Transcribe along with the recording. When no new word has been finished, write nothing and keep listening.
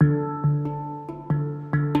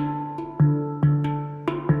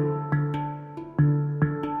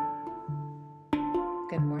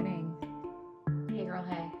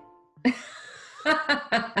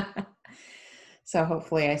So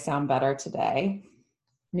hopefully I sound better today.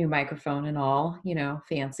 New microphone and all,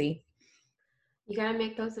 fancy. You got to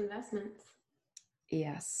make those investments.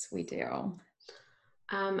 Yes, we do.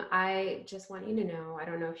 I just want you to know, I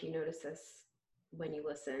don't know if you noticed this when you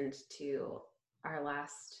listened to our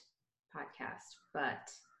last podcast,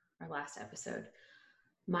 but our last episode,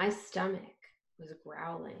 my stomach was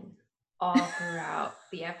growling all throughout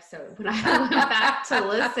the episode. When I went back to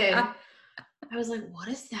listen, I was like, what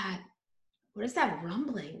is that? What is that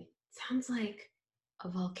rumbling? It sounds like a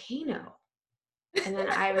volcano. And then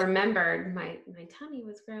I remembered my tummy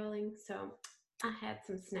was growling. So I had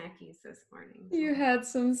some snackies this morning. You had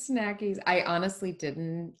some snackies. I honestly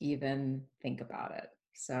didn't even think about it.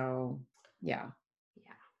 So, yeah.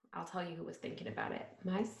 Yeah, I'll tell you who was thinking about it.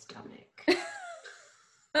 My stomach.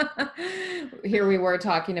 Here we were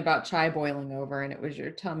talking about chai boiling over, and it was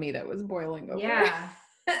your tummy that was boiling over. Yeah.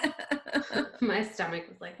 My stomach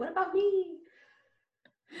was like, what about me?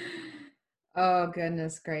 Oh,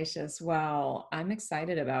 goodness gracious. Well, I'm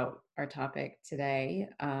excited about our topic today.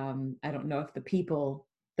 I don't know if the people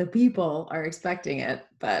are expecting it,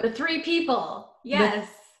 but The three people. Yes.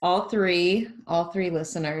 all three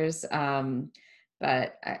listeners.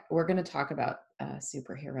 But we're going to talk about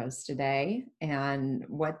superheroes today and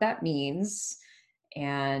what that means.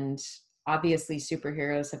 And obviously,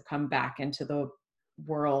 superheroes have come back into the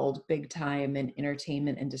world big time in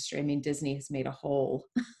entertainment industry. I mean, Disney has made a whole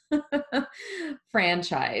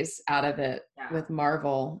franchise out of it with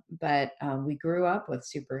Marvel, but we grew up with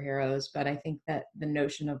superheroes. But I think that the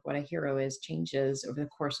notion of what a hero is changes over the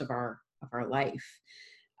course of our life.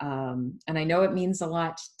 And I know it means a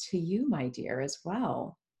lot to you, my dear, as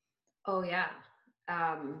well. Oh, yeah.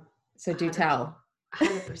 So do tell.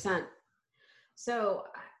 100%. So,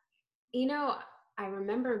 I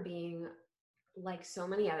remember being, like so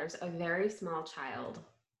many others, a very small child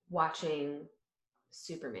watching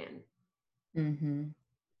Superman. Mm-hmm.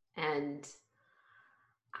 And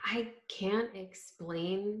I can't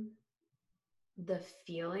explain the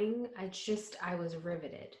feeling. I was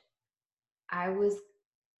riveted. I was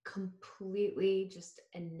completely just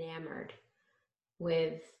enamored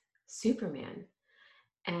with Superman.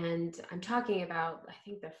 And I'm talking about, I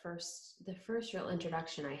think the first real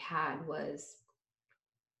introduction I had was,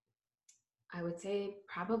 I would say,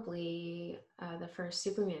 probably the first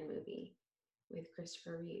Superman movie with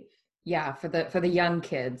Christopher Reeve. Yeah, for the young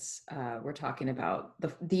kids, we're talking about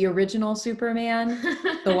the original Superman,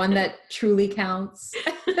 the one that truly counts.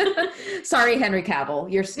 Sorry, Henry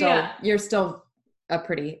Cavill, you're still a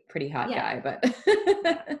pretty hot guy, but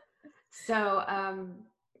yeah. So and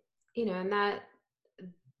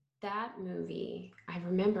that movie, I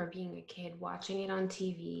remember being a kid watching it on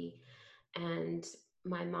TV, and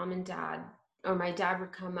my mom and dad, or my dad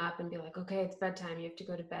would come up and be like, okay, it's bedtime, you have to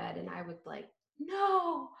go to bed. And I would like,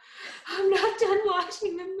 no, I'm not done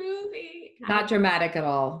watching the movie. Not dramatic at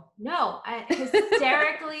all. No, I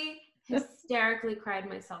hysterically cried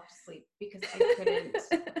myself to sleep because I couldn't.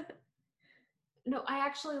 No, I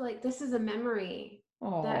actually, like, this is a memory.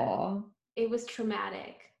 Aww. That it was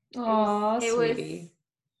traumatic. Aww, sweetie.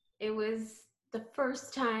 It was the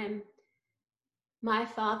first time my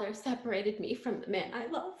father separated me from the man I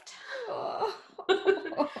loved.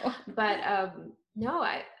 But no,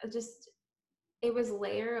 it was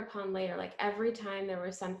layer upon layer. Like, every time there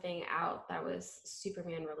was something out that was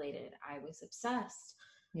Superman related, I was obsessed.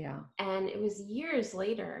 Yeah. And it was years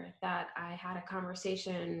later that I had a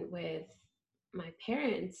conversation with my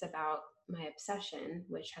parents about my obsession,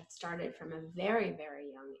 which had started from a very,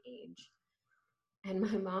 very young age. And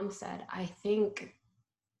my mom said, I think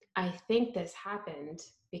this happened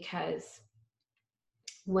because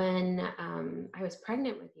when I was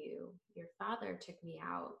pregnant with you, your father took me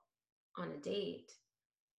out on a date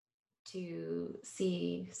to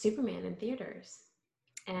see Superman in theaters.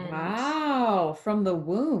 And wow, from the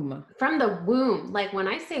womb. From the womb. Like, when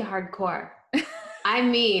I say hardcore, I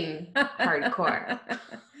mean hardcore.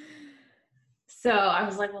 So I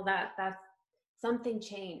was like, well, that's something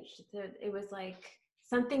changed. It was like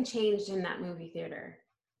something changed in that movie theater.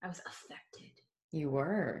 I was affected. You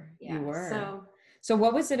were. Yeah, you were. So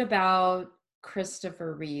what was it about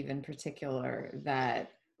Christopher Reeve in particular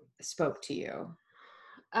that spoke to you?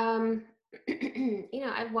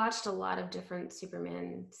 I've watched a lot of different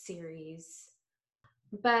Superman series,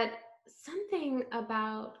 but something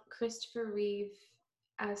about Christopher Reeve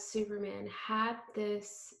as Superman had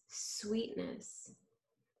this sweetness.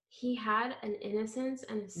 He had an innocence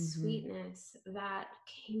and a sweetness that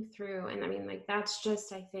came through. And I mean, like, that's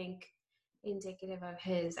just, I think, indicative of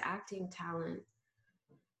his acting talent.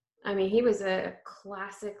 I mean, he was a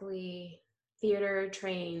classically theater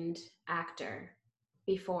trained actor.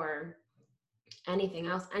 before anything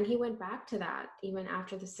else. And he went back to that even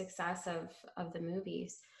after the success of the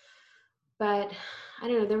movies. But I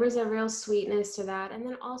don't know, there was a real sweetness to that. And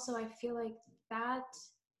then also I feel like that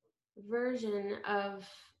version of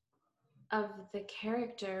the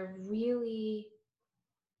character really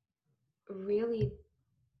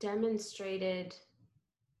demonstrated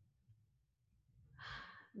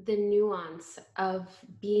the nuance of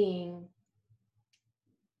being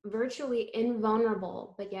virtually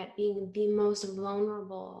invulnerable, but yet being the most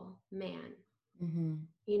vulnerable man. Mm-hmm.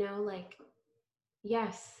 You know, like,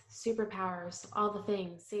 yes, superpowers, all the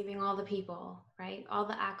things, saving all the people, right? All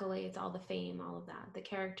the accolades, all the fame, all of that. The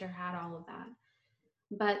character had all of that.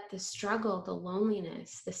 But the struggle, the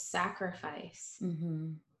loneliness, the sacrifice,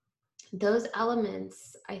 Mm-hmm. those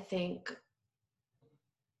elements, I think,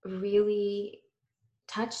 really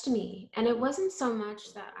touched me. And it wasn't so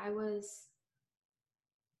much that I was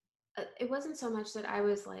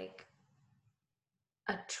like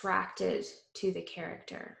attracted to the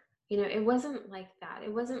character. You know, it wasn't like that.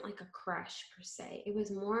 It wasn't like a crush per se. It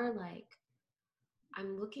was more like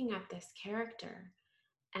I'm looking at this character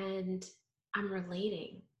and I'm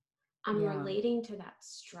relating. I'm Yeah. relating to that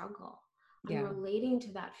struggle. I'm Yeah. relating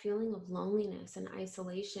to that feeling of loneliness and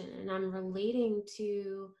isolation. And I'm relating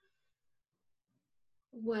to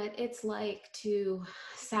what it's like to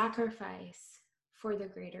sacrifice for the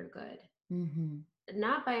greater good. Mm-hmm.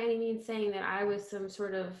 Not by any means saying that I was some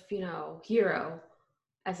sort of, hero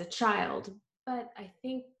as a child, but I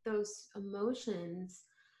think those emotions,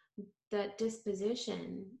 that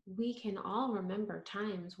disposition, we can all remember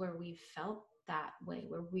times where we felt that way,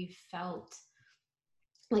 where we felt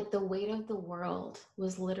like the weight of the world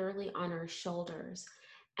was literally on our shoulders,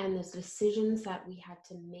 and the decisions that we had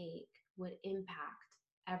to make would impact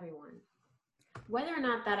everyone. Whether or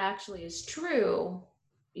not that actually is true,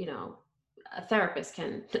 a therapist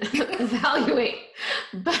can evaluate.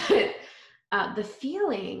 But the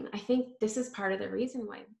feeling, I think this is part of the reason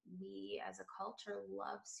why we as a culture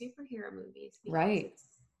love superhero movies, because Right.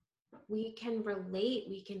 we can relate,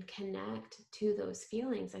 we can connect to those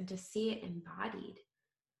feelings, and to see it embodied,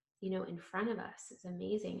 in front of us is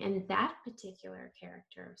amazing. And that particular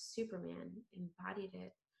character of Superman embodied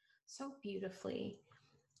it so beautifully.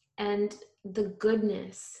 And the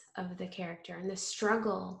goodness of the character and the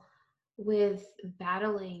struggle with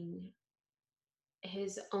battling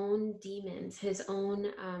his own demons, his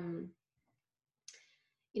own,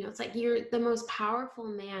 it's like you're the most powerful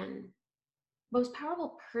man, most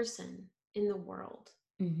powerful person in the world,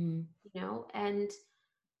 Mm-hmm. and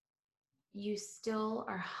you still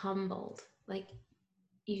are humbled. Like,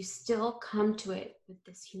 you still come to it with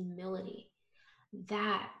this humility.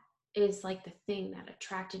 That is like the thing that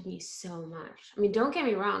attracted me so much. I mean, don't get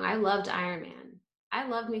me wrong, I loved Iron Man. I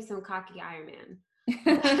loved me some cocky Iron Man.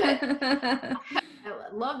 I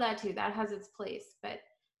love that too. That has its place. But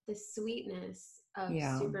the sweetness of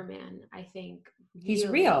Superman, I think, he's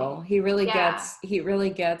real. He really gets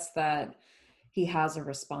that he has a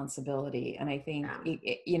responsibility. And I think,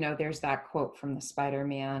 there's that quote from the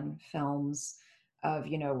Spider-Man films of,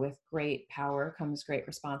 with great power comes great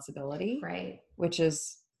responsibility, right? Which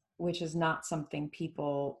is not something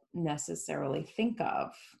people necessarily think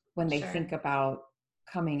of when they think about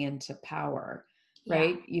coming into power,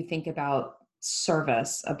 right? You think about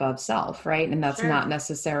service above self, right? And that's not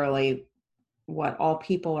necessarily what all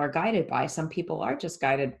people are guided by. Some people are just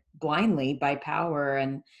guided blindly by power.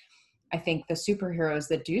 And I think the superheroes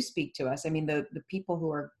that do speak to us, I mean, the people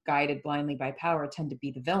who are guided blindly by power tend to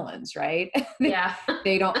be the villains, right? Yeah.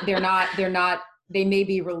 They may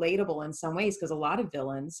be relatable in some ways, because a lot of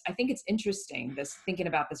villains, I think it's interesting, thinking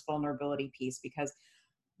about this vulnerability piece, because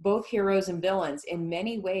both heroes and villains, in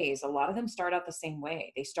many ways, a lot of them start out the same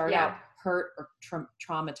way. They start out hurt or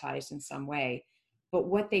traumatized in some way, but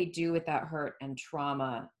what they do with that hurt and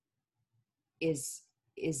trauma is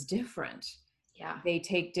different. Yeah.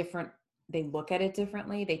 They look at it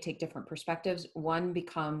differently. They take different perspectives. One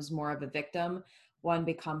becomes more of a victim. One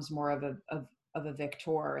becomes more of a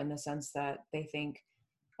victor, in the sense that they think,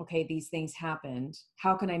 okay, these things happened.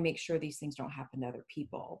 How can I make sure these things don't happen to other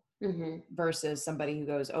people? Mm-hmm. Versus somebody who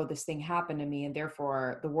goes, oh, this thing happened to me, and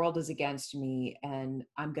therefore the world is against me, and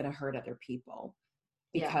I'm going to hurt other people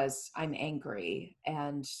because I'm angry,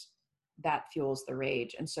 and that fuels the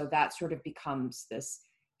rage. And so that sort of becomes this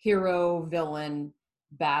hero villain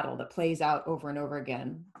battle that plays out over and over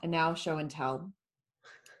again. And now show and tell.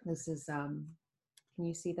 This is, can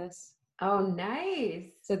you see this? Oh,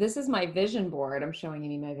 nice. So this is my vision board. I'm showing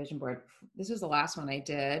you my vision board. This was the last one I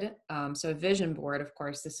did. So a vision board, of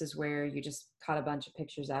course, this is where you just cut a bunch of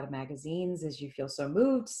pictures out of magazines as you feel so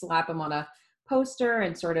moved, slap them on a poster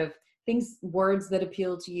and sort of things, words that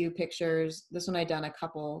appeal to you, pictures. This one I'd done a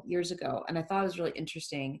couple years ago, and I thought it was really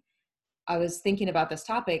interesting. I was thinking about this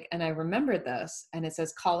topic and I remembered this, and it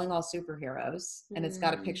says calling all superheroes, and it's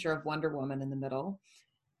got a picture of Wonder Woman in the middle.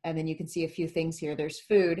 And then you can see a few things here. There's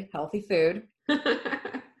food, healthy food.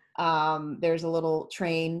 There's a little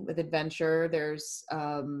train with adventure. There's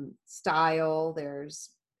style. There's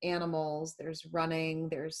animals. There's running.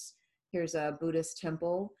 Here's a Buddhist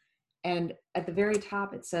temple. And at the very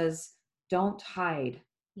top, it says, don't hide.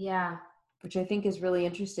 Yeah. Which I think is really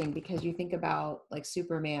interesting, because you think about like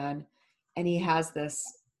Superman, and he has this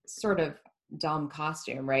sort of dumb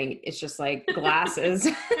costume, right? It's just like glasses,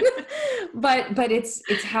 but it's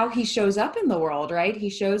how he shows up in the world, right? He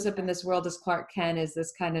shows up in this world as Clark Kent, as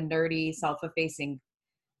this kind of nerdy, self-effacing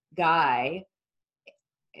guy,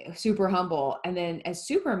 super humble. And then as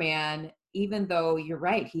Superman, even though you're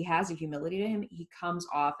right, he has a humility to him, he comes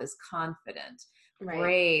off as confident,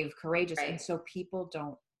 brave, courageous. And so people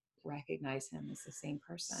don't recognize him as the same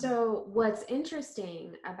person. So what's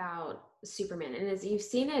interesting about Superman, and as you've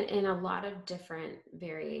seen it in a lot of different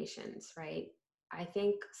variations, right? I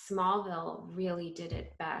think Smallville really did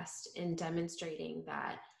it best in demonstrating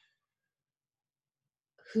that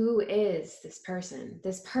who is this person?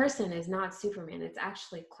 This person is not Superman. It's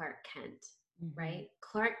actually Clark Kent, right?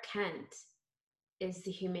 Clark Kent is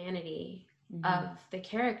the humanity of the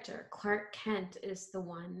character. Clark Kent is the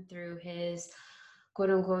one, through his quote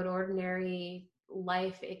unquote ordinary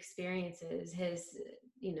life experiences, his,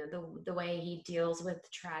 you know, the way he deals with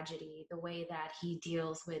tragedy, the way that he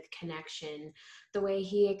deals with connection, the way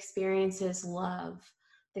he experiences love,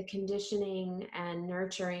 the conditioning and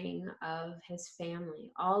nurturing of his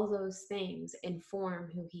family, all those things inform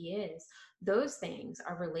who he is. Those things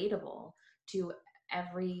are relatable to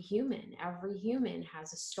every human. Every human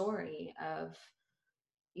has a story of,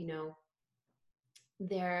 you know,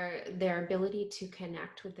 their ability to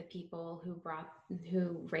connect with the people who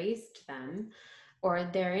raised them, or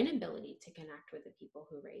their inability to connect with the people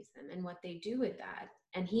who raised them, and what they do with that.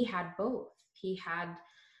 And he had both. He had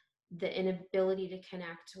the inability to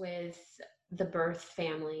connect with the birth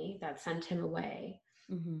family that sent him away,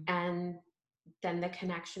 and then the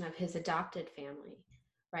connection of his adopted family,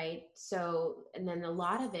 right? So, and then a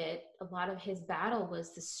lot of his battle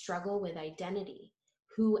was the struggle with identity.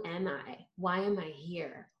 Who am I? Why am I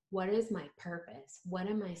here? What is my purpose? What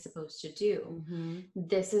am I supposed to do?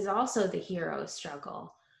 This is also the hero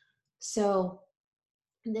struggle. So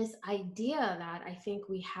this idea that I think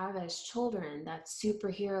we have as children, that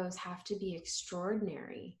superheroes have to be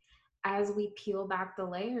extraordinary, as we peel back the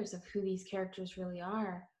layers of who these characters really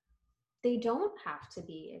are, they don't have to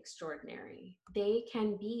be extraordinary. They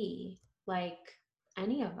can be like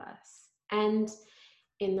any of us. And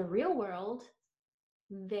in the real world,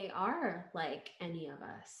 they are like any of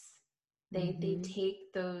us. They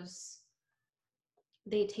take those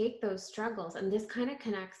struggles. And this kind of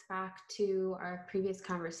connects back to our previous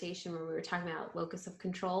conversation where we were talking about locus of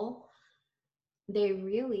control. They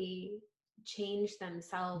really change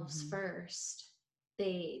themselves first.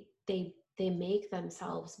 They make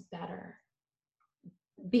themselves better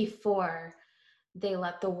before they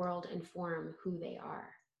let the world inform who they are.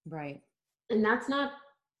 Right. And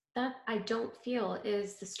that I don't feel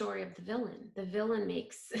is the story of the villain. The villain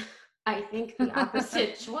makes, I think, the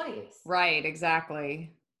opposite choice. Right,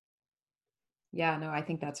 exactly. Yeah, no, I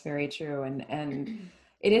think that's very true. And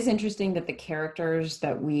it is interesting that the characters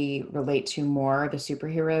that we relate to more, the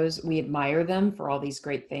superheroes, we admire them for all these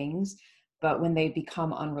great things, but when they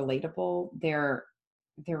become unrelatable, they're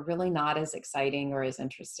really not as exciting or as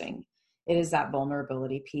interesting. It is that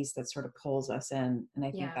vulnerability piece that sort of pulls us in. And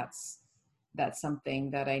I think that's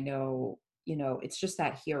something that I know, you know, it's just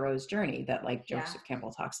that hero's journey that like Joseph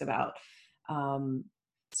Campbell talks about.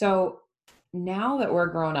 So now that we're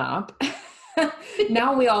grown up,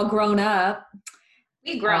 now we all grown up.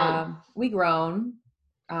 We grown.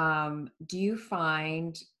 Do you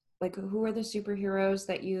find, like, who are the superheroes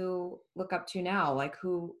that you look up to now? Like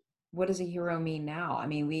what does a hero mean now? I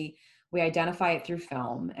mean, we identify it through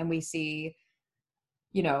film, and we see,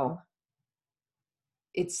 you know,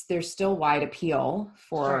 there's still wide appeal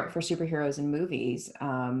for superheroes in movies.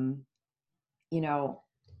 You know,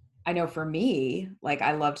 I know for me, like,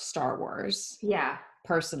 I loved Star Wars. Yeah.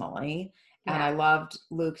 Personally. And I loved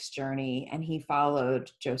Luke's journey, and he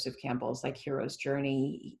followed Joseph Campbell's like hero's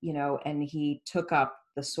journey, you know, and he took up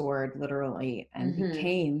the sword literally and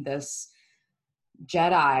became this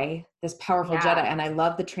Jedi, this powerful Jedi. And I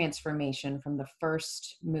love the transformation from the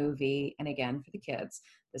first movie. And again, for the kids,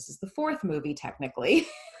 this is the fourth movie technically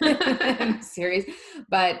in the series,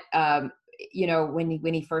 but you know, when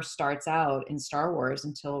he first starts out in Star Wars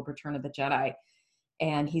until Return of the Jedi,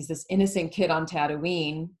 and he's this innocent kid on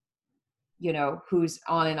Tatooine, you know, whose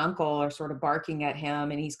aunt and uncle are sort of barking at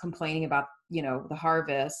him, and he's complaining about, you know, the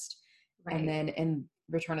harvest. And Right. then in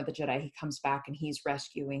Return of the Jedi, he comes back and he's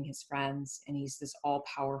rescuing his friends, and he's this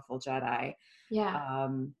all-powerful Jedi. Yeah.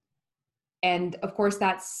 And of course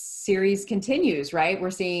that series continues, right? We're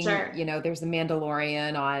seeing, Sure. you know, there's the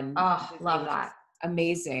Mandalorian on Oh, Disney, love which is that.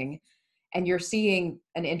 amazing. And you're seeing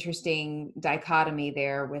an interesting dichotomy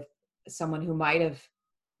there with someone who might have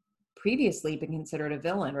previously been considered a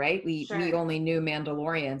villain, right? We Sure. only knew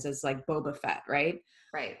Mandalorians as like Boba Fett, right?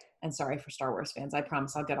 Right. And sorry for Star Wars fans, I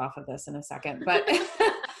promise I'll get off of this in a second. But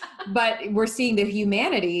but we're seeing the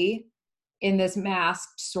humanity in this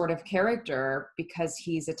masked sort of character because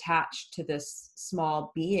he's attached to this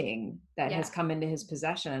small being that Yeah. has come into his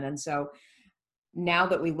possession. And so now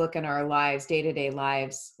that we look in our lives, day-to-day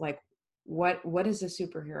lives, like what does a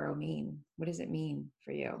superhero mean? What does it mean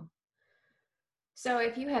for you? So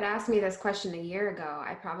if you had asked me this question a year ago,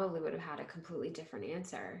 I probably would have had a completely different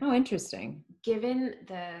answer. Oh, interesting. Given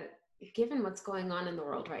what's going on in the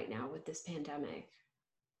world right now with this pandemic,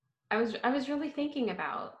 I was really thinking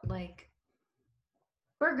about like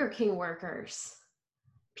Burger King workers,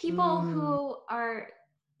 people Mm, who are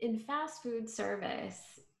in fast food service,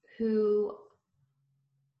 who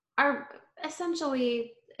are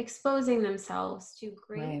essentially exposing themselves to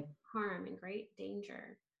great right. harm and great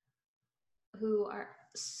danger, who are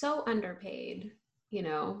so underpaid,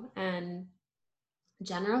 and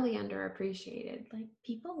generally underappreciated. Like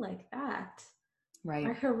people like that are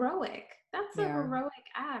Right. heroic. That's They a are. heroic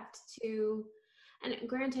act to, and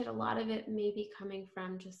granted, a lot of it may be coming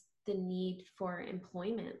from just the need for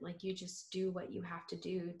employment. Like you just do what you have to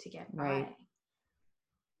do to get by. Right.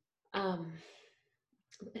 Um,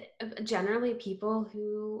 Generally, people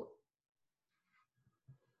who,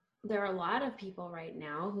 there are a lot of people right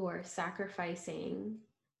now who are sacrificing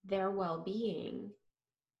their well being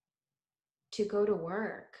to go to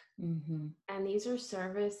work. Mm-hmm. And these are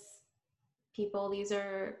service people, these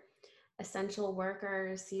are essential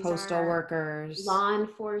workers, these Postal are workers. law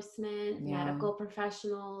enforcement, Yeah. medical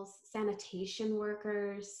professionals, sanitation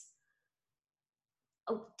workers,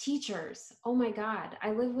 teachers. Oh my God,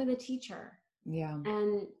 I live with a teacher. Yeah.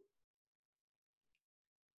 And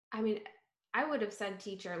I mean, I would have said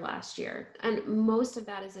teacher last year. And most of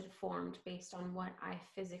that is informed based on what I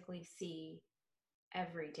physically see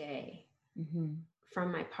every day Mm-hmm. from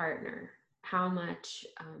my partner. How much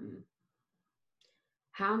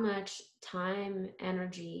time,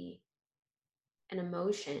 energy, and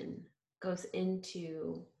emotion goes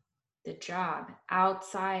into the job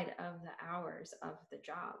outside of the hours of the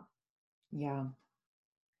job. Yeah.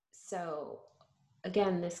 So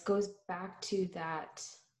again, this goes back to that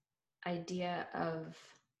idea of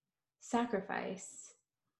sacrifice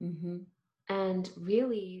Mm-hmm. and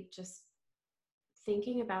really just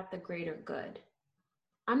thinking about the greater good.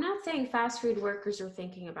 I'm not saying fast food workers are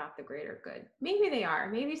thinking about the greater good. Maybe they are,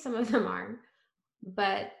 maybe some of them are,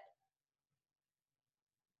 but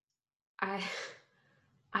I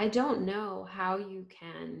I don't know how you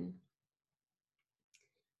can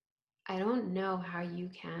I don't know how you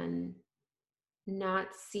can not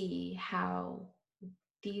see how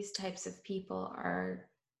these types of people are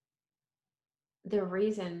the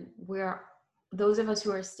reason we're, those of us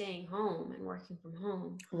who are staying home and working from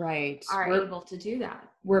home Right. are able to do that.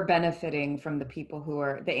 We're benefiting from the people who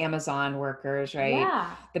are the Amazon workers, right?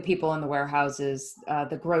 Yeah. The people in the warehouses,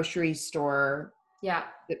 the grocery store, Yeah.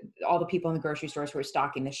 all the people in the grocery stores who are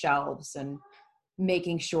stocking the shelves and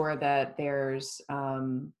making sure that there's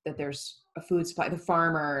a food supply. The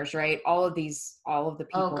farmers, right? All of the Oh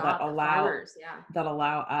people that God, the allow farmers.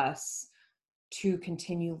 Yeah. us to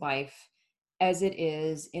continue life as it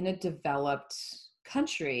is in a developed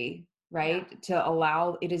country, Yeah. right? To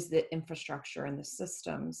allow, it is the infrastructure and the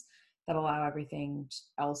systems that allow everything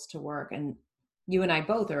else to work. And you and I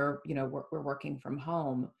both are, you know, we're working from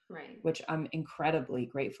home, Right. which I'm incredibly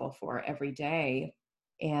grateful for every day.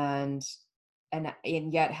 And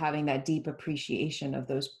and yet having that deep appreciation of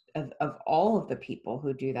those of all of the people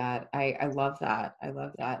who do that. I love that. I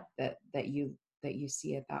love Yeah. that you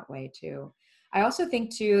see it that way too. I also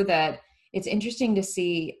think too that it's interesting to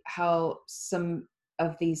see how some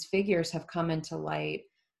of these figures have come into light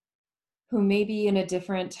who maybe in a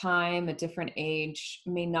different time, a different age,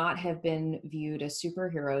 may not have been viewed as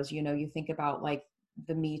superheroes. You know, you think about like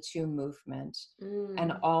the Me Too movement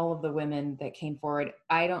and Mm. all of the women that came forward.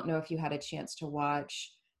 I don't know if you had a chance to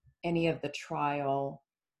watch any of the trial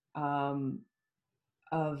um,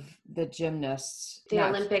 of the gymnasts, The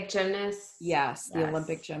not, Olympic gymnasts. yes, the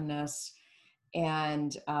Olympic Yes. gymnasts.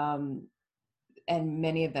 And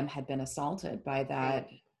many of them had been assaulted by that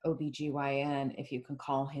Right. OBGYN, if you can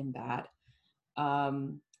call him that.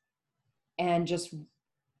 And just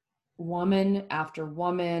woman after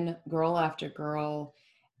woman, girl after girl,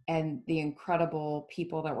 and the incredible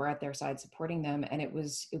people that were at their side supporting them. And it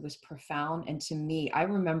was profound. And to me, I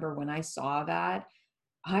remember when I saw that,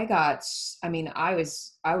 I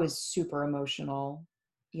was super emotional,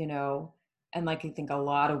 you know, and like, I think a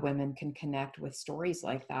lot of women can connect with stories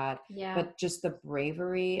like that, Yeah. but just the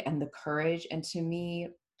bravery and the courage. And to me,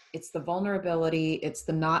 it's the vulnerability, it's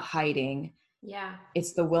the not hiding, Yeah.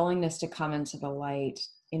 it's the willingness to come into the light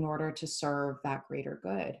in order to serve that greater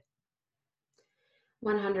good.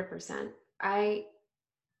 100%. I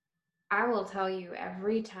will tell you,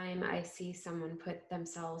 every time I see someone put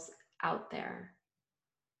themselves out there,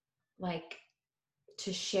 like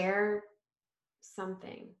to share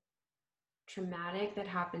something traumatic that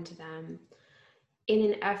happened to them in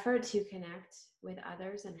an effort to connect with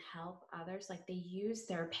others and help others, like they use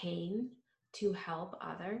their pain to help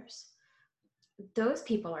others. Those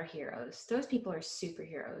people are heroes. Those people are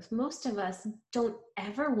superheroes. Most of us don't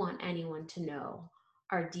ever want anyone to know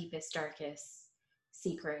our deepest, darkest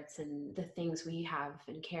secrets and the things we have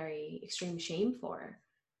and carry extreme shame for.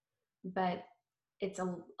 But it's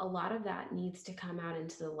a lot of that needs to come out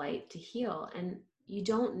into the light to heal. And you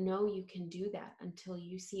don't know you can do that until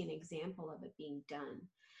you see an example of it being done.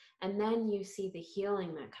 And then you see the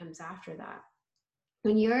healing that comes after that.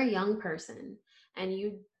 When you're a young person and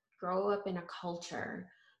you grow up in a culture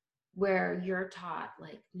where you're taught,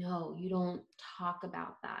 like, no, you don't talk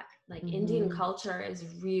about that. Like, Indian Mm-hmm. culture is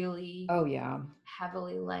really Oh yeah.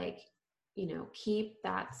 heavily like, keep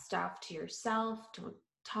that stuff to yourself, don't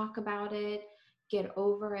talk about it, get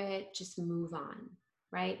over it, just move on,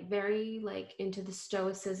 right? Very like into the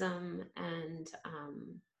stoicism and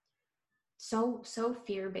so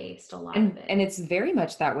fear-based, a lot of And it. it's very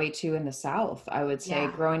much that way too in the South. I would say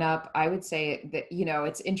Yeah. growing up, I would say that,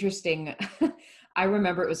 it's interesting. I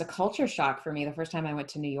remember it was a culture shock for me the first time I went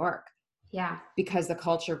to New York, Yeah. because the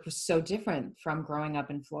culture was so different from growing up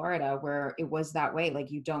in Florida, where it was that way.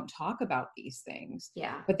 Like, you don't talk about these things.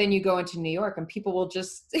 Yeah. But then you go into New York and people will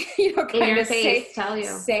just, In kind your of say, face tell you.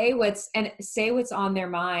 say what's on their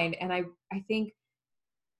mind. And I think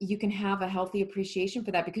you can have a healthy appreciation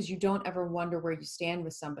for that, because you don't ever wonder where you stand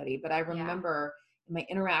with somebody. But I Yeah. remember in my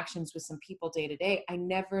interactions with some people day to day, I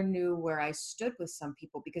never knew where I stood with some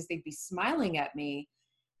people, because they'd be smiling at me.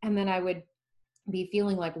 And then I would be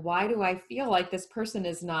feeling like, why do I feel like this person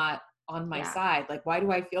is not on my Yeah. side? Like, why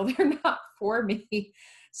do I feel they're not for me?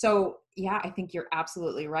 So yeah, I think you're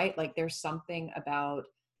absolutely right. Like, there's something about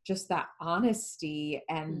just that honesty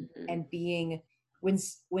Mm-hmm. and being,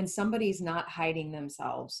 when somebody's not hiding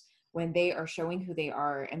themselves, when they are showing who they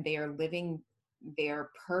are and they are living their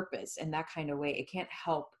purpose in that kind of way, it can't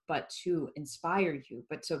help but to inspire you,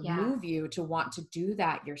 but to Yeah. move you to want to do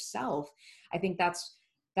that yourself. I think that's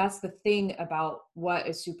the thing about what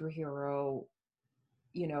a superhero,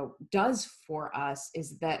 does for us,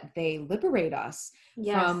 is that they liberate us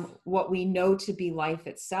Yes. from what we know to be life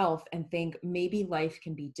itself, and think maybe life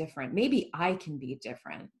can be different, maybe I can be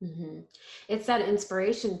different. Mm-hmm. It's that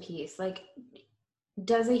inspiration piece. Like,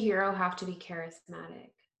 does a hero have to be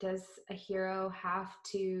charismatic? Does a hero have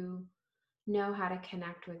to know how to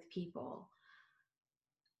connect with people?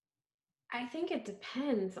 I think it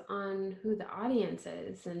depends on who the audience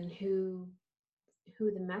is and who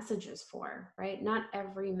the message is for, right? Not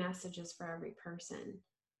every message is for every person.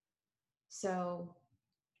 So,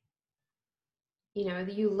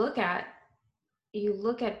 you look at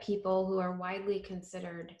people who are widely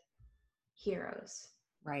considered heroes,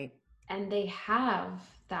 Right. and they have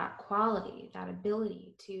that quality, that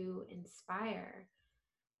ability to inspire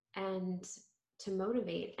and to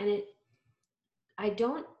motivate. And I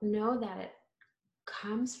don't know that it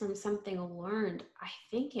comes from something learned. I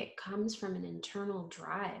think it comes from an internal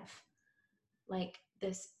drive, like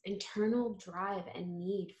this internal drive and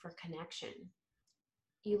need for connection.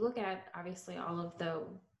 You look at obviously all of the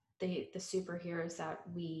superheroes that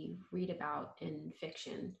we read about in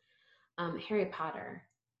fiction. Harry Potter,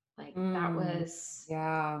 like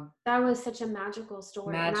Yeah. that was such a magical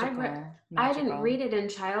story. And Magical, I didn't magical. read it in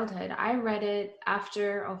childhood. I read it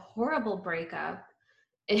after a horrible breakup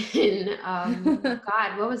in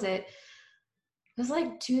God, what was it? It was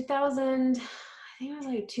like 2000, I think it was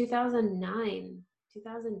like 2009,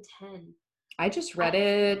 2010. I just I, read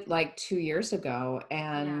it like 2 years ago.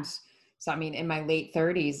 And yeah. so, I mean, in my late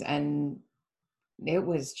 30s, and it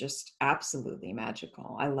was just absolutely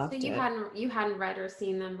magical. I So loved it. you hadn't read or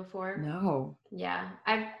seen them before? No. Yeah.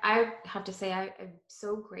 I have to say I'm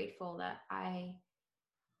so grateful that I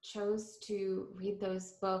chose to read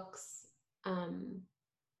those books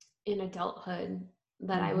in adulthood,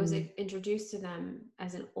 that I was Mm-hmm. introduced to them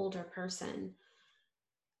as an older person,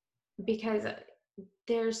 because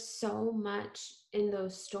there's so much in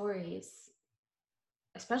those stories,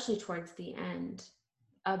 especially towards the end,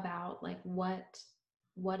 about like what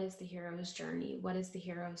is the hero's journey, what is the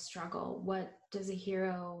hero's struggle, what does a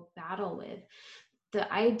hero battle with.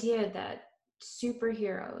 The idea that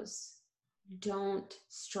superheroes don't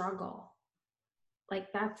struggle,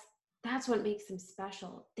 like that's what makes them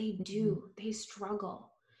special. They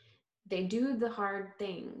struggle, they do the hard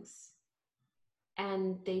things,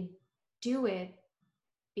 and they do it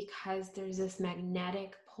because there's this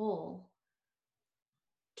magnetic pull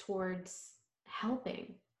towards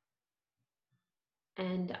helping.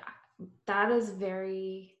 And that is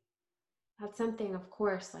very, that's something, of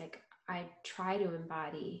course, like I try to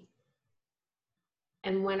embody.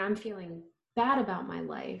 And when I'm feeling bad about my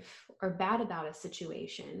life or bad about a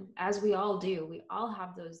situation, as we all do, we all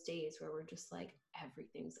have those days where we're just like,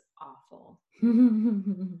 everything's awful.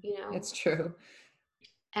 You know, It's true.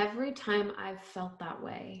 every time I've felt that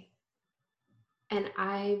way, and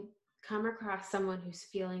I come across someone who's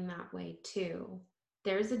feeling that way too,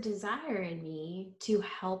 there's a desire in me to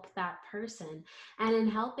help that person. And in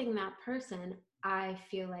helping that person, I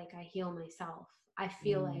feel like I heal myself. I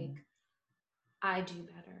feel like I do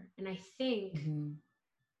better. And I think Mm-hmm.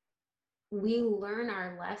 we learn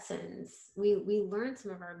our lessons. We learn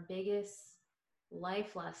some of our biggest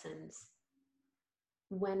life lessons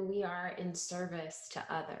when we are in service to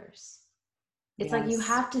others. It's like you Yes.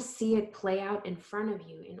 have to see it play out in front of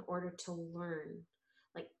you in order to learn.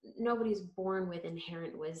 Like nobody's born with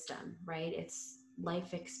inherent wisdom, right? It's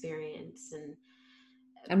life experience.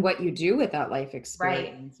 And what you do with that life Right.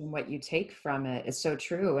 experience and what you take from it is so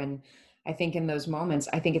true. And I think in those moments,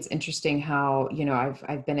 I think it's interesting how,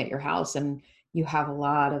 I've been at your house and you have a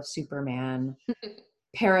lot of Superman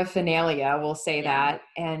paraphernalia, we'll say Yeah. that.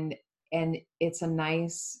 And it's a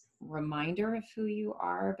nice reminder of who you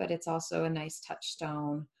are, but it's also a nice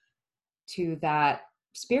touchstone to that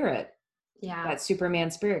spirit, Yeah. that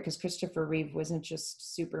Superman spirit, because Christopher Reeve wasn't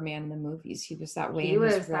just Superman in the movies. He was that way He in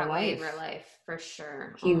his was real that way in life. real life for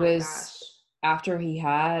sure. Oh He my was, gosh. after he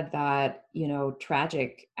had that,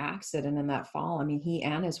 tragic accident in that fall. I mean, he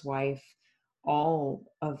and his wife, all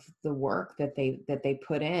of the work that they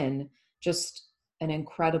put in, just an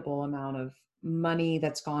incredible amount of money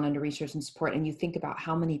that's gone into research and support. And you think about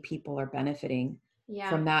how many people are benefiting Yeah.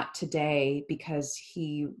 from that today because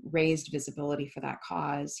he raised visibility for that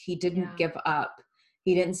cause. He didn't Yeah. give up.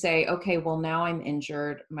 He didn't say, okay, well, now I'm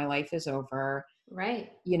injured, my life is over,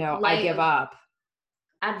 Right. I give Like up.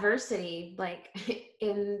 adversity, like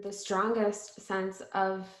in the strongest sense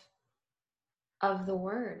of the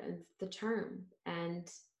word and the term. And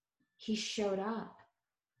he showed up.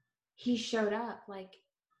 He showed up. Like,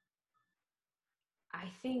 I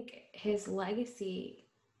think his legacy,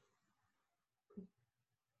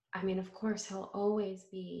 I mean, of course, he'll always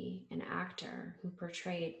be an actor who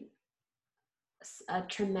portrayed a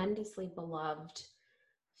tremendously beloved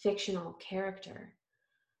fictional character.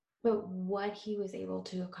 But what he was able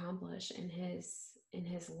to accomplish in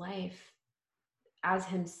his life as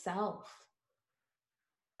himself,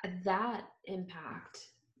 that impact,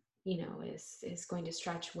 is going to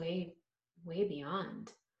stretch way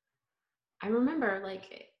beyond. I remember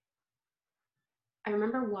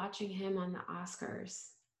watching him on the Oscars.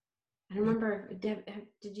 I remember,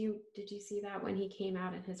 did you see that when he came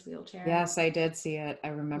out in his wheelchair? Yes, I did see it. I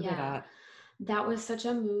remember Yeah, that. that was such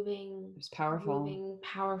a It was powerful.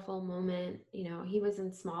 powerful moment. He was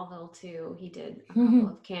in Smallville too. He did a couple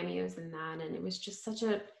of cameos in that, and it was just such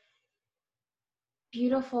a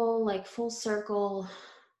beautiful, like full circle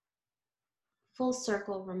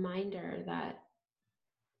reminder that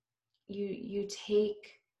you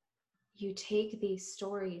take these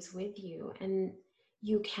stories with you, and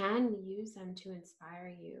you can use them to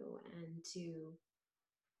inspire you and to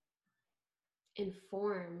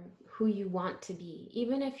inform who you want to be,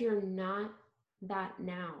 even if you're not that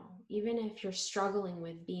now, even if you're struggling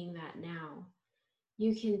with being that now.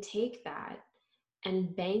 You can take that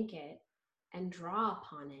and bank it and draw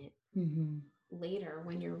upon it later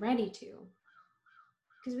when you're ready to,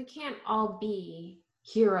 because we can't all be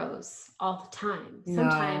heroes all the time.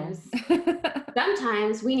 No.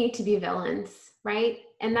 Sometimes we need to be villains, right?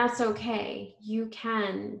 And that's okay. You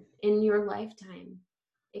can, in your lifetime,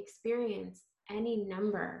 experience any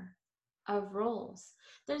number of roles.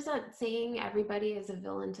 There's that saying, everybody is a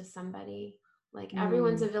villain to somebody. Like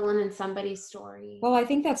everyone's a Mm. villain in somebody's story. Well, I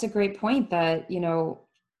think that's a great point that,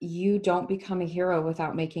 you don't become a hero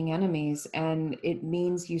without making enemies. And it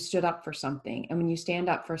means you stood up for something. And when you stand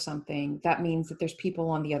up for something, that means that there's people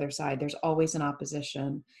on the other side. There's always an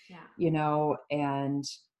opposition, Yeah. and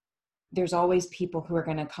there's always people who are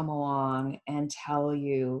going to come along and tell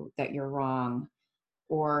you that you're wrong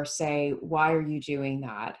or say, why are you doing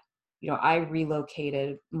that? I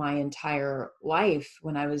relocated my entire life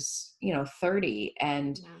when I was, 30.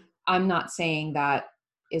 And Yeah. I'm not saying that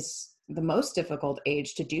is the most difficult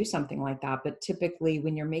age to do something like that. But typically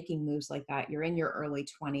when you're making moves like that, you're in your early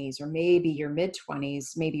 20s or maybe your mid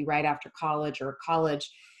 20s, maybe right after college or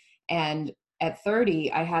college. And at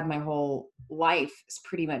 30, I had my whole life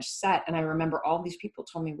pretty much set. And I remember all these people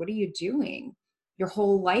told me, what are you doing? Your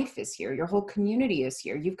whole life is here. Your whole community is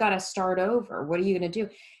here. You've got to start over. What are you going to do?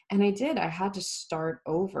 And I did. I had to start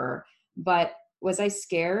over. But was I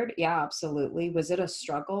scared? Yeah, absolutely. Was it a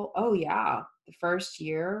struggle? Oh, yeah. The first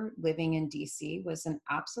year living in DC was an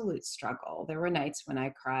absolute struggle. There were nights when I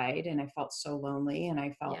cried and I felt so lonely and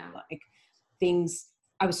I felt Yeah. like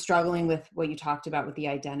I was struggling with what you talked about with the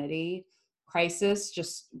identity crisis,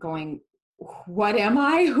 just going, what am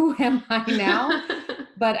I? Who am I now?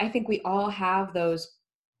 But I think we all have those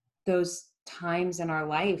times in our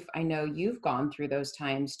life. I know you've gone through those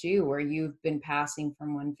times too, where you've been passing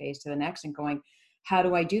from one phase to the next and going, how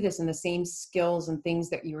do I do this? And the same skills and things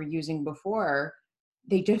that you were using before,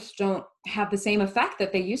 they just don't have the same effect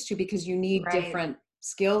that they used to because you need Right. different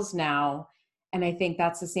skills now. And I think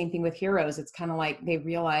that's the same thing with heroes. It's kind of like they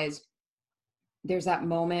realize there's that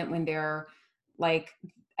moment when they're like,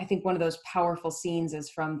 I think one of those powerful scenes is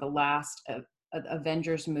from the last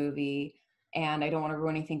Avengers movie. And I don't want to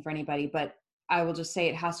ruin anything for anybody, but I will just say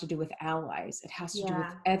it has to do with allies. It has to do with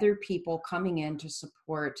Yeah. other people coming in to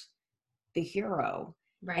support the hero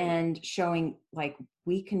Right. and showing like,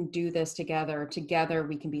 we can do this together. Together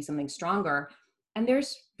we can be something stronger. And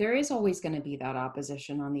there is always going to be that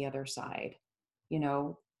opposition on the other side,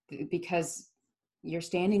 because you're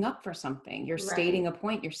standing up for something. You're Right. stating a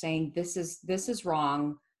point. You're saying this is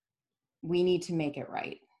wrong. We need to make it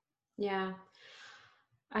right. Yeah.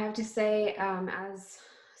 I have to say, as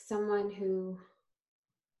someone who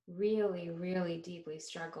really, really deeply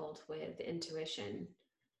struggled with intuition,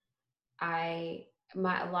 a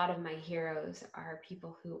lot of my heroes are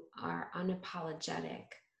people who are unapologetic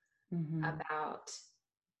Mm-hmm. about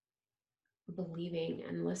believing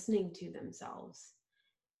and listening to themselves.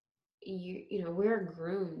 We're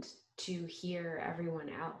groomed to hear everyone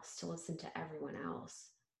else, to listen to everyone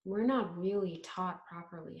else. We're not really taught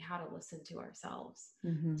properly how to listen to ourselves,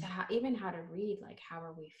 Mm-hmm. even how to read, like, how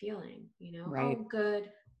are we feeling? Right. Oh, good,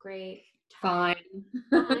 great, Fine.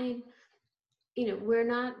 tired, fine. We're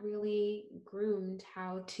not really groomed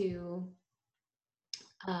how to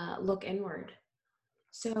look inward.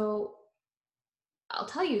 So I'll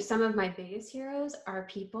tell you, some of my biggest heroes are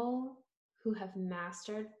people who have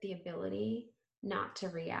mastered the ability not to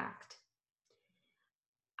react.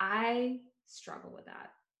 I struggle with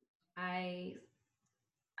that. I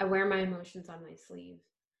I wear my emotions on my sleeve,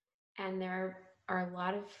 and there are a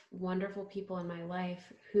lot of wonderful people in my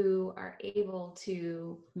life who are able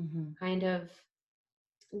to Mm-hmm. kind of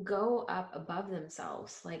go up above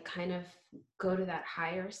themselves, like kind of go to that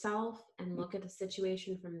higher self and look at the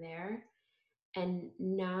situation from there and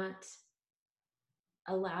not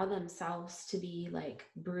allow themselves to be like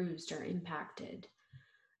bruised or impacted.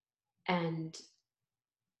 And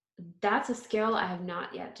that's a skill I have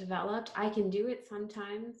not yet developed. I can do it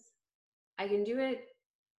sometimes. I can do it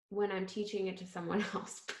when I'm teaching it to someone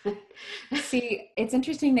else. See, it's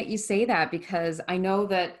interesting that you say that because I know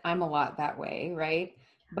that I'm a lot that way, right?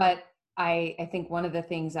 But I think one of the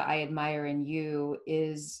things that I admire in you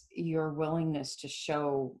is your willingness to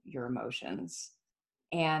show your emotions.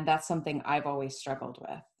 And that's something I've always struggled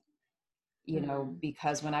with, Mm.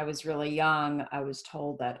 because when I was really young, I was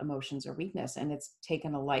told that emotions are weakness. And it's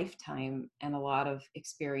taken a lifetime and a lot of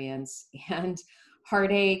experience and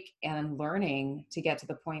heartache and learning to get to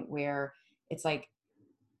the point where it's like,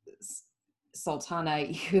 Sultana,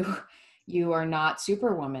 you are not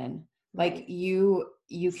Superwoman. Like Right. you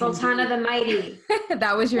can Sultana be the Mighty.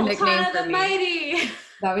 that was your nickname Sultana for the me. Mighty.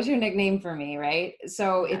 That was your nickname for me, right?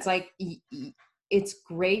 So it's Yes. like it's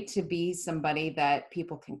great to be somebody that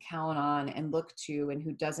people can count on and look to and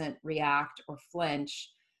who doesn't react or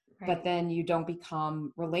flinch, but Right. then you don't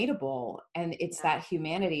become relatable. And it's Yeah. that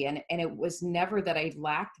humanity. And it was never that I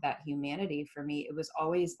lacked that humanity for me. It was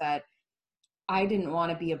always that I didn't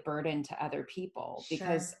want to be a burden to other people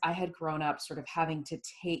because Sure. I had grown up sort of having to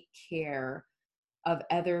take care of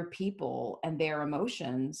other people and their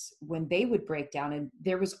emotions when they would break down. And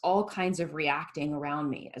there was all kinds of reacting around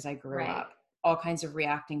me as I grew Right. up, all kinds of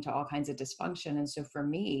reacting to all kinds of dysfunction. And so for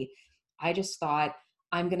me, I just thought,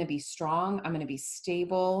 I'm going to be strong. I'm going to be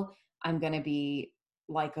stable. I'm going to be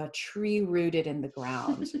like a tree rooted in the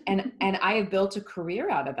ground. And I have built a career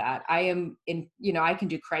out of that. I am in, I can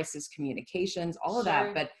do crisis communications, all of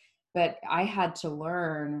that, Sure. but I had to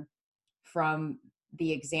learn from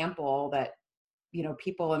the example that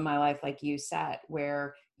people in my life like you set,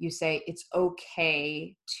 where you say it's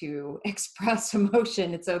okay to express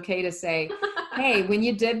emotion. It's okay to say, hey, when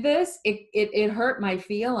you did this, it hurt my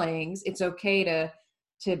feelings. It's okay to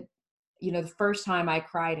the first time I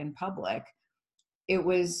cried in public, it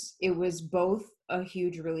was both a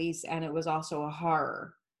huge release, and it was also a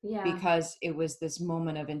horror, Yeah. because it was this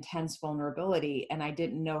moment of intense vulnerability and I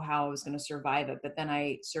didn't know how I was going to survive it. But then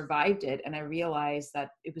I survived it and I realized that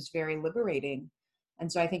it was very liberating.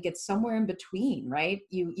 And so I think it's somewhere in between, right?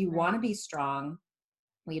 You want Right. to be strong.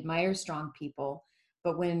 We admire strong people,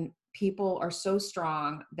 but when people are so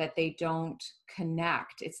strong that they don't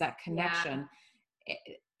connect, it's that Yeah. connection. eh,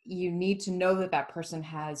 you need to know that that person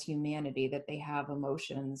has humanity, that they have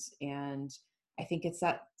emotions. And I think it's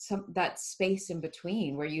that space in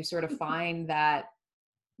between where you sort of find that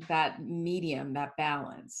medium, that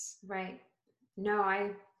balance. Right. No,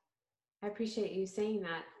 I appreciate you saying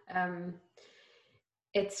that.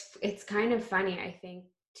 It's kind of funny. I think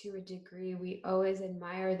to a degree, we always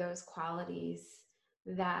admire those qualities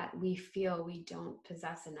that we feel we don't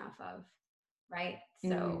possess enough of, right? So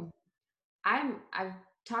Mm. I've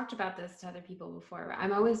talked about this to other people before, but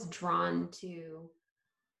I'm always drawn to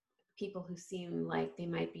people who seem like they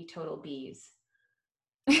might be total bees.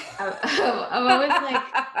 I'm always like,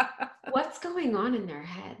 what's going on in their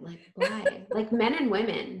head? Like, why? Like men and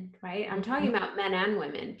women, right? I'm talking Mhm. about men and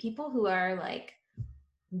women, people who are like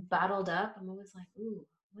bottled up. I'm always like, ooh,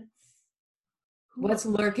 who, What's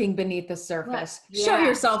lurking beneath the what? surface? Show Yeah,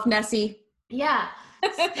 yourself, Nessie. yeah.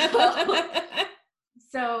 So,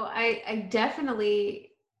 so I definitely,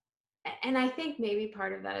 and I think maybe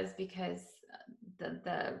part of that is because the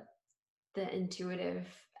the the intuitive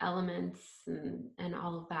elements and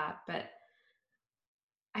all of that. But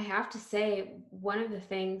I have to say, one of the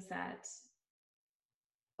things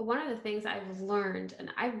I've learned, and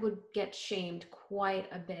I would get shamed quite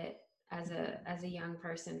a bit as a young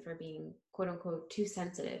person for being quote unquote too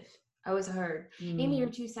sensitive. I always heard, Amy, you're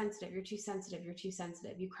Mm. too sensitive, you're too sensitive, you're too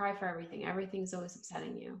sensitive. You cry for everything. Everything's always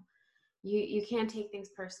upsetting you. You can't take things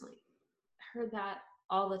personally. I heard that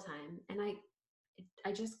all the time. And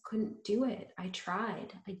I just couldn't do it. I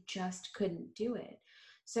tried. I just couldn't do it.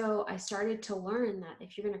 So I started to learn that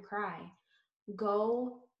if you're going to cry,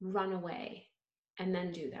 go run away and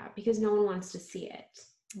then do that, because no one wants to see it.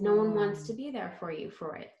 No one wants Wow. to be there for you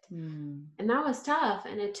for it. Mm. And that was tough.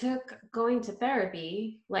 And it took going to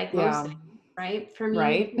therapy, like most Yeah. things, right? For me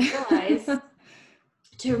Right. to realize,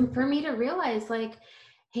 for me to realize like,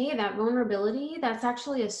 hey, that vulnerability, that's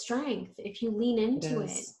actually a strength. If you lean It into it,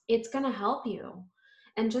 is. it's going to help you.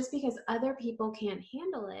 And just because other people can't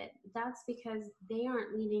handle it, that's because they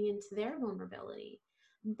aren't leaning into their vulnerability.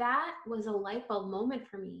 That was a light bulb moment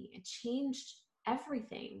for me. It changed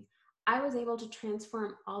everything. I was able to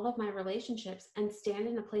transform all of my relationships and stand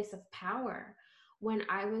in a place of power when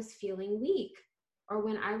I was feeling weak or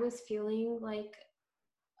when I was feeling like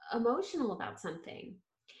emotional about something.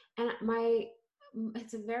 And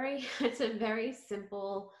it's a very it's a very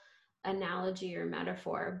simple analogy or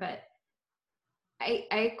metaphor, but I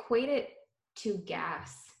equate it to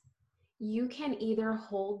gas. You can either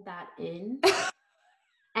hold that in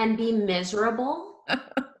and be miserable,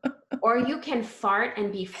 or you can fart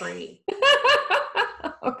and be free.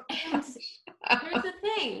 Oh, And here's the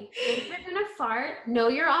thing, if you're gonna fart, know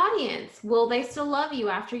your audience. Will they still love you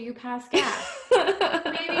after you pass gas?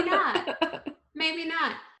 Maybe not. Maybe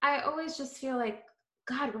not. I always just feel like,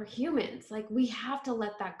 God, we're humans. Like, we have to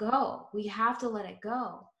let that go. We have to let it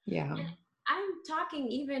go. Yeah. And I'm talking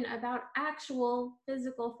even about actual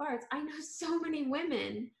physical farts. I know so many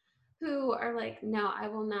women who are like, no, I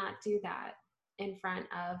will not do that in front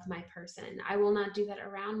of my person. I will not do that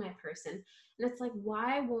around my person. And it's like,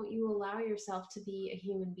 why won't you allow yourself to be a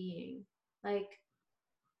human being? Like,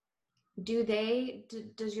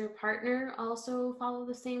 does your partner also follow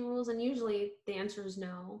the same rules? And usually the answer is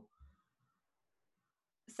no.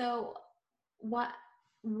 So what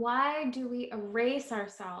why do we erase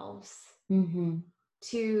ourselves Mm-hmm.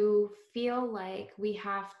 to feel like we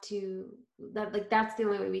have to, that like that's the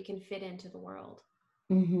only way we can fit into the world?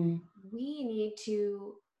 Mm-hmm. We need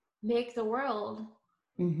to make the world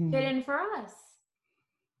fit Mm-hmm. in for us.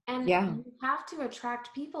 And Yeah. you have to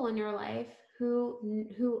attract people in your life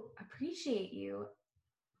who appreciate you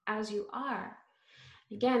as you are.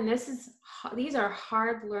 Again, these are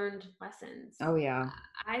hard learned lessons. Oh, yeah.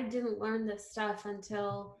 I didn't learn this stuff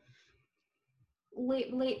until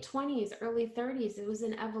late 20s, early 30s. It was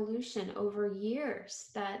an evolution over years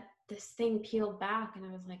that this thing peeled back, and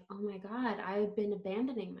I was like, oh my God, I've been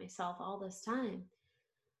abandoning myself all this time.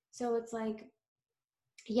 So it's like,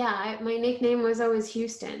 yeah, my nickname was always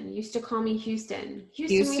Houston. You used to call me Houston.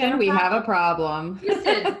 Houston, we have Houston, a we have a problem. problem.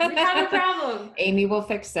 Houston, we have a problem. Amy will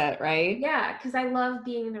fix it, right? Yeah, because I love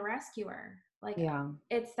being the rescuer. Like, Yeah.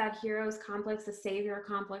 it's that hero's complex, the savior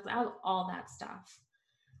complex, I have all that stuff.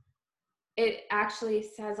 It actually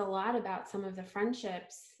says a lot about some of the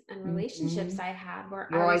friendships and Mm-hmm. relationships I had where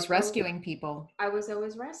You're always rescuing people. I was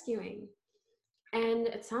always rescuing. And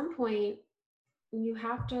at some point, you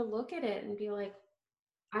have to look at it and be like,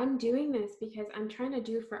 I'm doing this because I'm trying to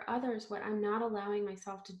do for others what I'm not allowing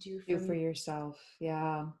myself to do Do for for me. yourself.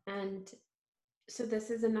 Yeah. And so this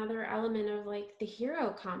is another element of like the hero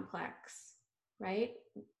complex, right?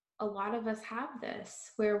 A lot of us have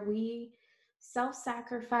this where we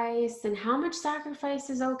self-sacrifice, and how much sacrifice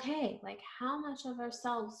is okay? Like, how much of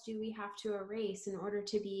ourselves do we have to erase in order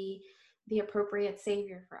to be the appropriate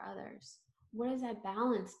savior for others? What is that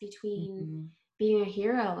balance between Mm-hmm. being a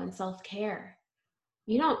hero and self-care?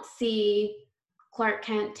 You don't see Clark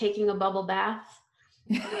Kent taking a bubble bath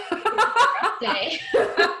day.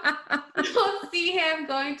 You don't see him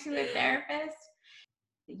going to a therapist.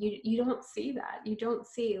 You don't see that. You don't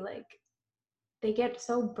see, like, they get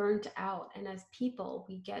so burnt out, and as people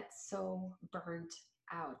we get so burnt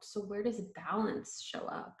out. So where does balance show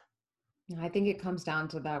up? I think it comes down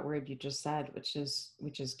to that word you just said, which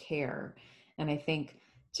is care. And I think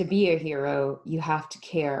to be a hero, you have to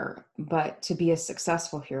care, but to be a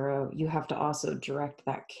successful hero, you have to also direct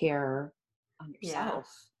that care on Yeah,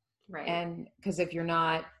 yourself. right. And because if you're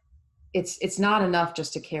not, it's not enough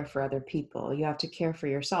just to care for other people. You have to care for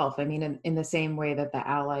yourself. I mean, in the same way that the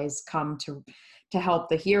allies come to help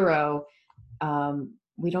the hero,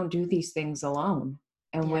 we don't do these things alone.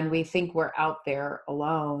 And when Yeah, we think we're out there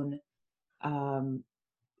alone, um,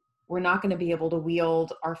 we're not going to be able to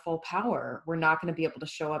wield our full power. We're not going to be able to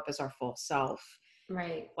show up as our full self.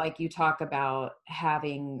 right. Like you talk about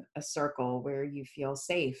having a circle where you feel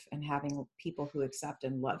safe and having people who accept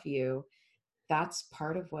and love you. That's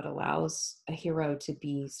part of what allows a hero to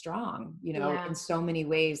be strong. You know, Yeah, in so many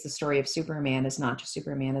ways, the story of Superman is not just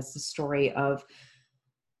Superman, it's the story of,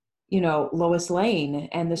 Lois Lane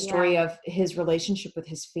and the yeah, story of his relationship with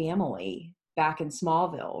his family back in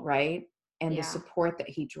Smallville, right? And the yeah. support that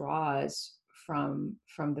he draws from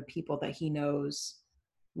the people that he knows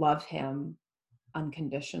love him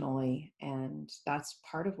unconditionally, and that's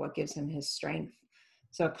part of what gives him his strength.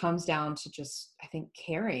 So it comes down to just, I think,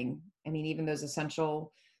 caring. I mean, even those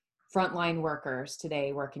essential frontline workers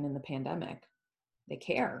today working in the pandemic, they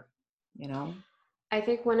care, you know. I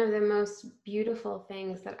think one of the most beautiful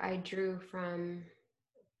things that I drew from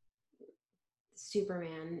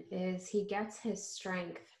Superman is he gets his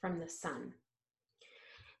strength from the sun.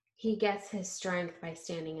 He gets his strength by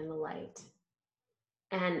standing in the light.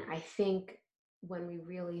 And I think when we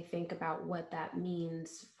really think about what that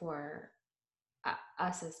means for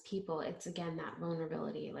us as people, it's again that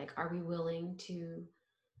vulnerability. Like, are we willing to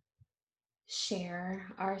share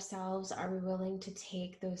ourselves? Are we willing to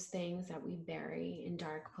take those things that we bury in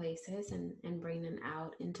dark places and bring them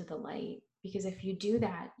out into the light? Because if you do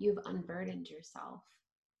that, you've unburdened yourself.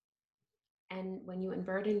 And when you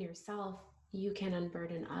unburden yourself, you can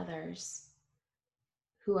unburden others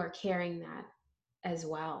who are carrying that as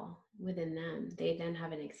well within them. They then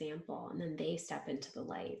have an example, and then they step into the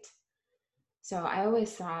light. So I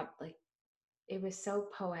always thought, like, it was so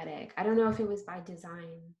poetic. I don't know if it was by design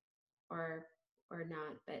or or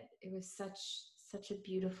not, but it was such a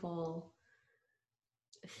beautiful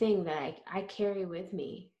thing that I carry with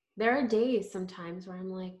me. There are days sometimes where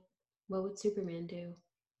I'm like, what would Superman do?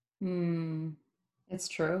 It's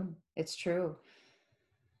true. It's true.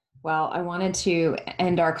 Well, I wanted to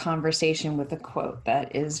end our conversation with a quote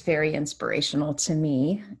that is very inspirational to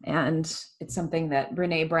me, and it's something that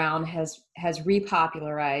Brene Brown has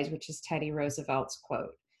repopularized, which is Teddy Roosevelt's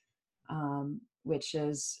quote, which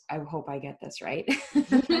is, I hope I get this right.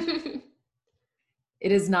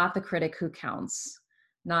 It is not the critic who counts,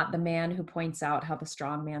 not the man who points out how the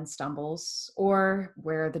strong man stumbles or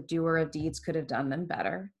where the doer of deeds could have done them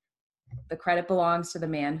better. The credit belongs to the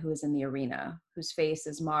man who is in the arena, whose face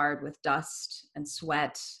is marred with dust and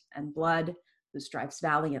sweat and blood, who strives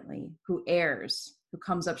valiantly, who errs, who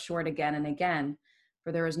comes up short again and again.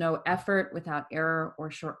 For there is no effort without error or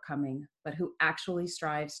shortcoming, but who actually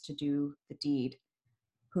strives to do the deed,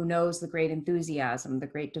 who knows the great enthusiasm, the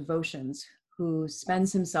great devotions, who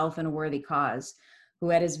spends himself in a worthy cause, who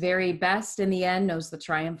at his very best in the end knows the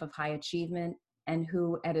triumph of high achievement, and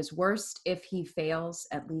who at his worst, if he fails,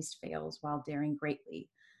 at least fails while daring greatly,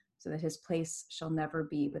 so that his place shall never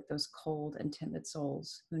be with those cold and timid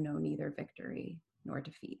souls who know neither victory nor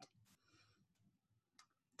defeat.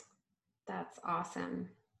 That's awesome.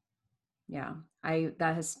 Yeah,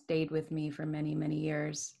 that has stayed with me for many, many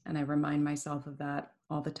years. And I remind myself of that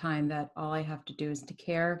all the time, that all I have to do is to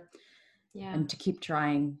care and to keep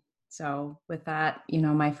trying. So with that,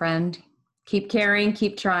 my friend, keep caring,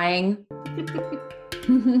 keep trying.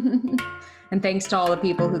 And thanks to all the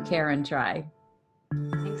people who care and try.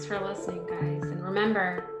 Thanks for listening, guys. And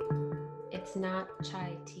remember, it's not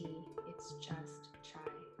chai tea, it's just